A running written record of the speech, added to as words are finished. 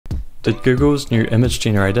Did Google's new image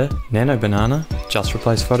generator, Nano Banana, just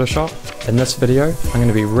replace Photoshop? In this video, I'm going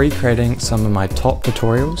to be recreating some of my top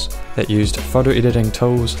tutorials that used photo editing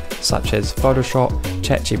tools such as Photoshop,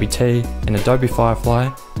 ChatGPT, and Adobe Firefly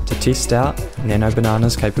to test out Nano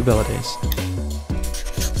Banana's capabilities.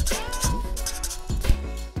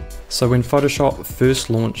 So when Photoshop first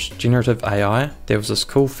launched generative AI, there was this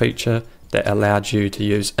cool feature that allowed you to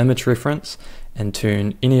use image reference and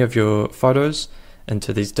turn any of your photos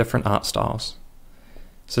into these different art styles.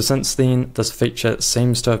 So since then, this feature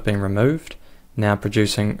seems to have been removed, now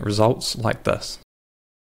producing results like this.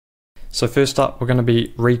 So first up, we're going to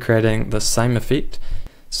be recreating the same effect.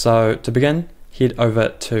 So to begin, head over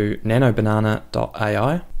to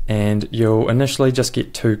nanobanana.ai and you'll initially just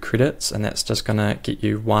get 2 credits, and that's just going to get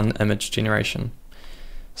you 1 image generation.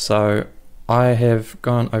 So I have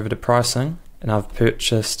gone over to pricing and I've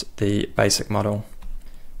purchased the basic model.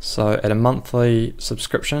 So at a monthly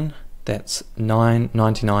subscription, that's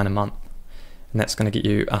 $9.99 a month, and that's going to get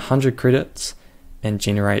you 100 credits and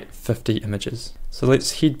generate 50 images. So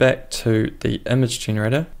let's head back to the image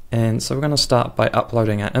generator, and so we're going to start by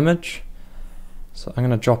uploading our image. So I'm going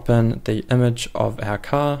to drop in the image of our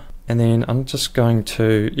car, and then I'm just going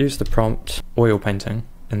to use the prompt oil painting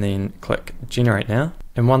and then click generate now.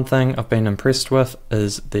 And one thing I've been impressed with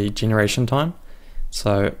is the generation time.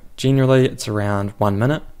 So generally it's around 1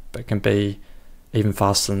 minute, but it can be even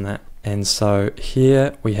faster than that. And so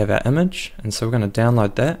here we have our image, and so we're going to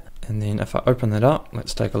download that, and then if I open that up,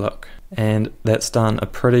 let's take a look. And that's done a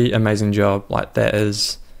pretty amazing job. Like, that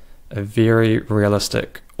is a very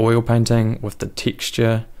realistic oil painting with the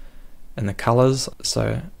texture and the colors.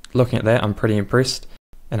 So looking at that, I'm pretty impressed,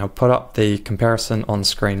 and I'll put up the comparison on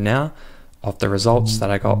screen now of the results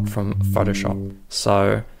that I got from Photoshop.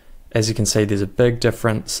 So as you can see, there's a big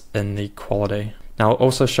difference in the quality. Now I'll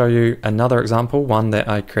also show you another example, one that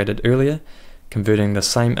I created earlier, converting the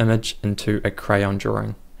same image into a crayon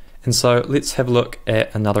drawing. And so let's have a look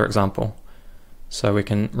at another example. So we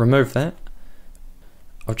can remove that.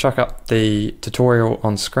 I'll chuck up the tutorial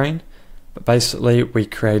on screen, but basically we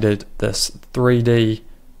created this 3D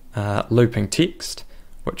looping text,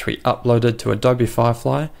 which we uploaded to Adobe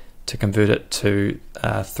Firefly to convert it to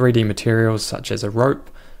 3D materials such as a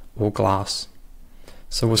rope or glass.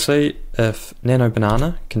 So we'll see if Nano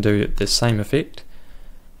Banana can do the same effect.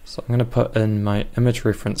 So I'm going to put in my image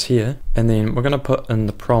reference here, and then we're going to put in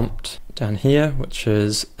the prompt down here, which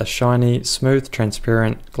is a shiny, smooth,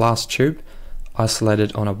 transparent glass tube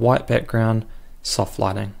isolated on a white background, soft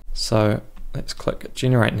lighting. So let's click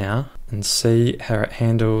generate now and see how it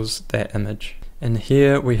handles that image. And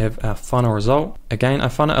here we have our final result. Again, I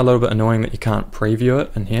find it a little bit annoying that you can't preview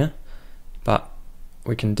it in here, but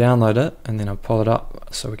we can download it, and then I'll pull it up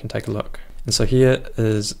so we can take a look. And so here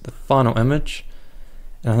is the final image,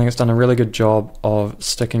 and I think it's done a really good job of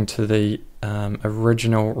sticking to the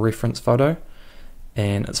original reference photo,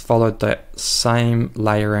 and it's followed that same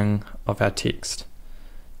layering of our text.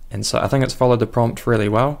 And so I think it's followed the prompt really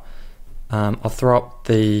well. I'll throw up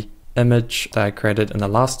the image that I created in the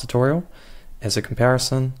last tutorial as a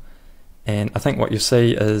comparison, and I think what you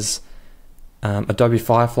see is Adobe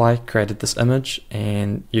Firefly created this image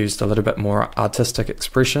and used a little bit more artistic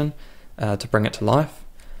expression to bring it to life,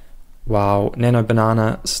 while Nano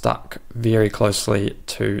Banana stuck very closely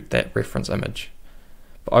to that reference image.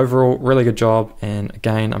 But overall, really good job, and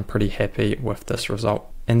again, I'm pretty happy with this result.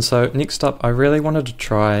 And so next up, I really wanted to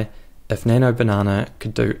try if Nano Banana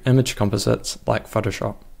could do image composites like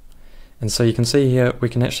Photoshop. And so you can see here, we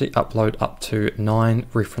can actually upload up to 9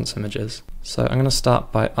 reference images. So I'm going to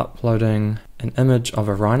start by uploading an image of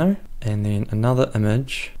a rhino, and then another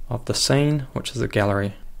image of the scene, which is a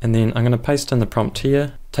gallery. And then I'm going to paste in the prompt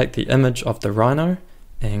here, take the image of the rhino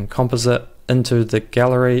and composite into the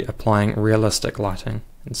gallery, applying realistic lighting.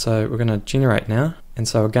 And so we're going to generate now. And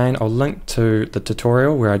so again, I'll link to the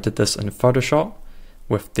tutorial where I did this in Photoshop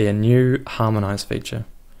with their new harmonize feature,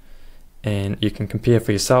 and you can compare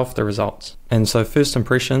for yourself the results. And so first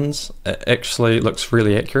impressions, it actually looks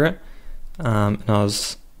really accurate, and I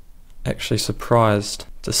was actually surprised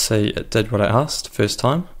to see it did what I asked first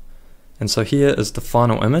time. And so here is the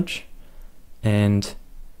final image, and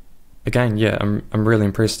again, yeah, I'm really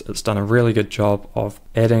impressed. It's done a really good job of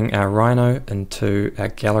adding our rhino into our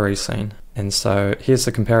gallery scene. And so here's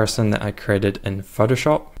the comparison that I created in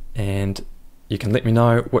Photoshop, and you can let me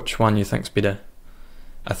know which one you think's better.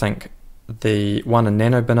 I think the one in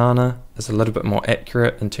Nano Banana is a little bit more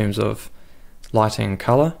accurate in terms of lighting and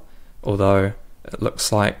color, although it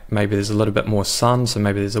looks like maybe there's a little bit more sun, so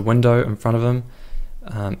maybe there's a window in front of him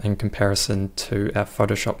in comparison to our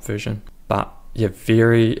Photoshop version. But yeah,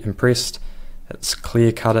 very impressed. It's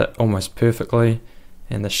clear cut it almost perfectly,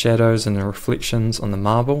 and the shadows and the reflections on the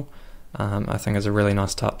marble I think is a really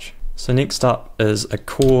nice touch. So next up is a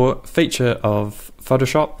core feature of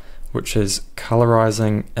Photoshop, which is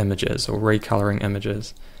colorizing images or recoloring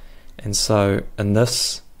images. And so in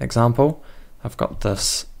this example, I've got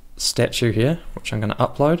this statue here, which I'm going to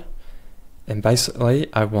upload. And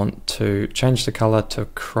basically I want to change the color to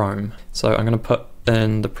chrome. So I'm going to put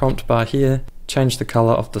in the prompt bar here, change the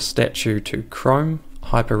color of the statue to chrome,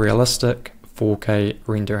 hyper realistic, 4K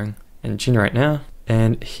rendering, and generate now.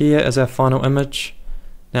 And here is our final image.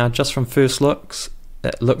 Now just from first looks,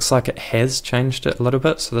 it looks like it has changed it a little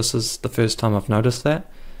bit, so this is the first time I've noticed that.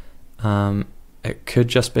 It could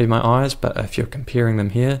just be my eyes, but if you're comparing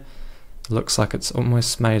them here, it looks like it's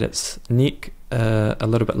almost made its neck a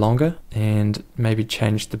little bit longer and maybe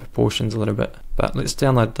changed the proportions a little bit. But let's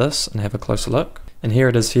download this and have a closer look. And here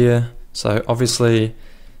it is here. So obviously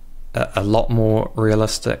a lot more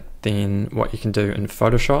realistic than what you can do in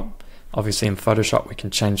Photoshop. Obviously in Photoshop we can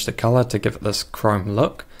change the color to give it this chrome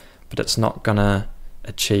look, but it's not gonna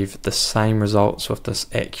achieve the same results with this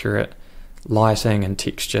accurate lighting and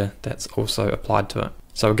texture that's also applied to it.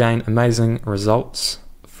 So again, amazing results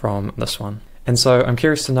from this one. And so I'm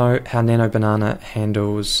curious to know how Nano Banana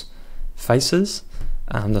handles faces.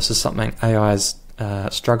 This is something AI's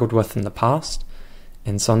struggled with in the past.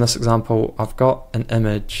 And so in this example, I've got an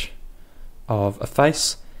image of a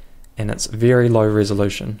face and it's very low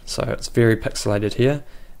resolution. So it's very pixelated here.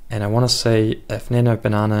 And I want to see if Nano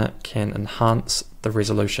Banana can enhance the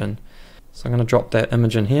resolution. So I'm going to drop that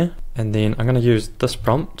image in here, and then I'm going to use this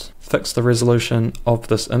prompt, fix the resolution of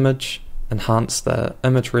this image, enhance the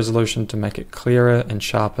image resolution to make it clearer and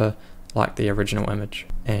sharper like the original image,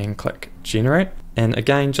 and click generate. And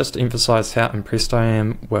again, just to emphasize how impressed I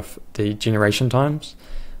am with the generation times,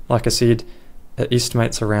 like I said, it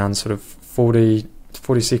estimates around sort of 40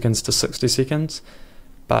 seconds to 60 seconds,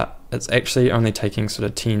 but it's actually only taking sort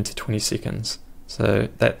of 10 to 20 seconds. So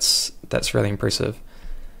that's really impressive.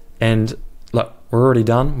 And look, we're already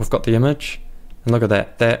done. We've got the image, and look at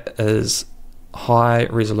that. That is high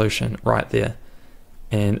resolution right there,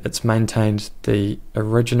 and it's maintained the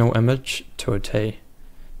original image to a T.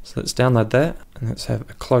 So let's download that and let's have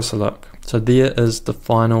a closer look. So there is the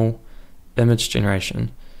final image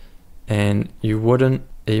generation, and you wouldn't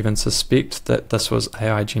even suspect that this was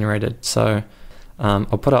AI generated. So I'll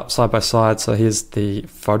put up side by side. So here's the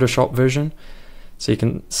Photoshop version. So you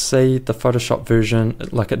can see the Photoshop version,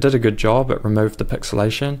 like it did a good job, it removed the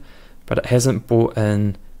pixelation, but it hasn't brought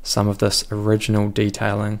in some of this original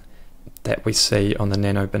detailing that we see on the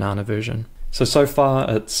Nano Banana version. So far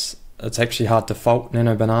it's actually hard to fault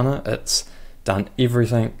Nano Banana. It's done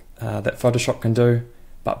everything that Photoshop can do,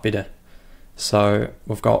 but better. So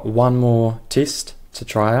we've got one more test to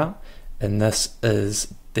try out, and this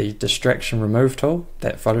is the distraction remove tool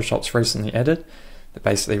that Photoshop's recently added, that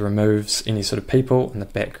basically removes any sort of people in the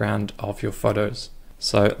background of your photos.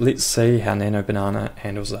 So let's see how Nano Banana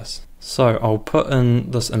handles this. So I'll put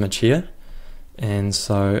in this image here, and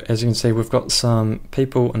so as you can see we've got some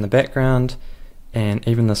people in the background and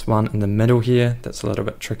even this one in the middle here that's a little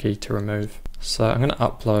bit tricky to remove. So I'm going to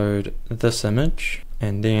upload this image,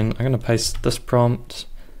 and then I'm going to paste this prompt,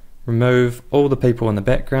 remove all the people in the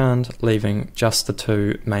background, leaving just the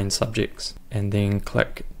two main subjects, and then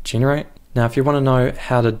click generate. Now if you want to know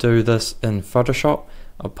how to do this in Photoshop,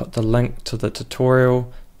 I'll put the link to the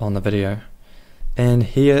tutorial on the video. And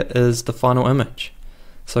here is the final image.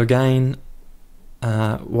 So again,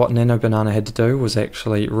 what Nano Banana had to do was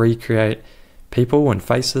actually recreate people and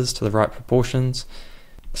faces to the right proportions.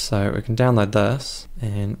 So we can download this,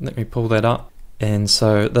 and let me pull that up. And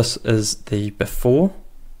so this is the before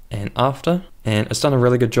and after, and it's done a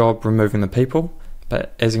really good job removing the people.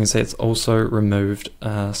 But as you can see, it's also removed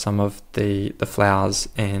some of the flowers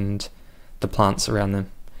and the plants around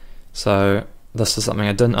them. So this is something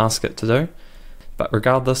I didn't ask it to do, but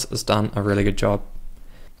regardless, it's done a really good job.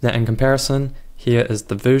 Now in comparison, here is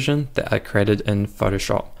the version that I created in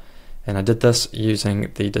Photoshop, and I did this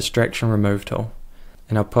using the distraction remove tool.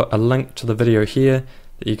 And I'll put a link to the video here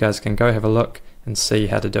that you guys can go have a look and see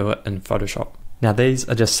how to do it in Photoshop. Now these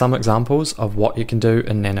are just some examples of what you can do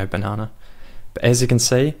in Nano Banana. But as you can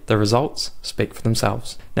see, the results speak for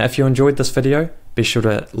themselves. Now if you enjoyed this video, be sure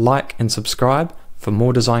to like and subscribe for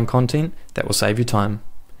more design content that will save you time.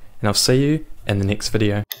 And I'll see you in the next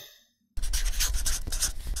video.